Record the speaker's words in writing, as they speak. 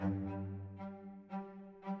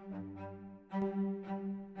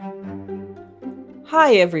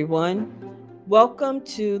Hi, everyone. Welcome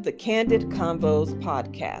to the Candid Convos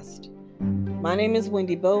podcast. My name is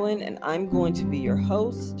Wendy Bowen, and I'm going to be your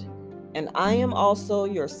host, and I am also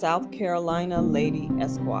your South Carolina Lady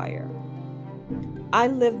Esquire. I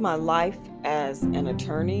live my life as an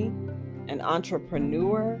attorney, an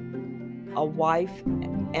entrepreneur, a wife,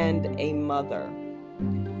 and a mother.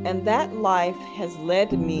 And that life has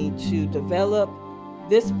led me to develop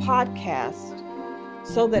this podcast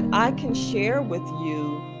so that I can share with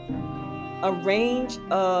you a range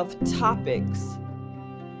of topics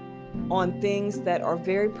on things that are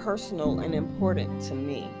very personal and important to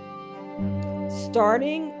me.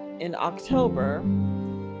 Starting in October,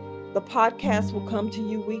 the podcast will come to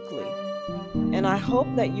you weekly, and I hope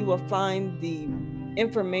that you will find the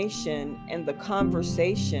information and the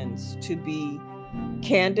conversations to be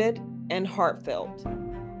candid and heartfelt.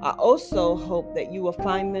 I also hope that you will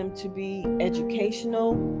find them to be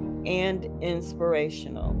educational and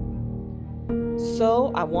inspirational.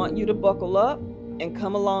 So I want you to buckle up and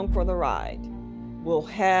come along for the ride. We'll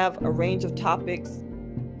have a range of topics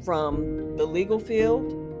from the legal field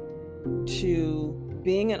to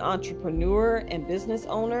being an entrepreneur and business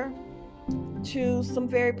owner to some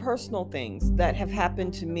very personal things that have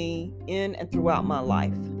happened to me in and throughout my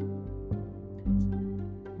life.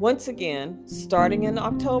 Once again, starting in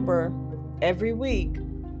October, every week,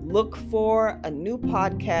 look for a new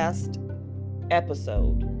podcast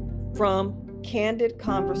episode from Candid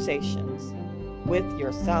Conversations with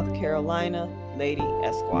your South Carolina Lady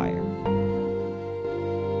Esquire.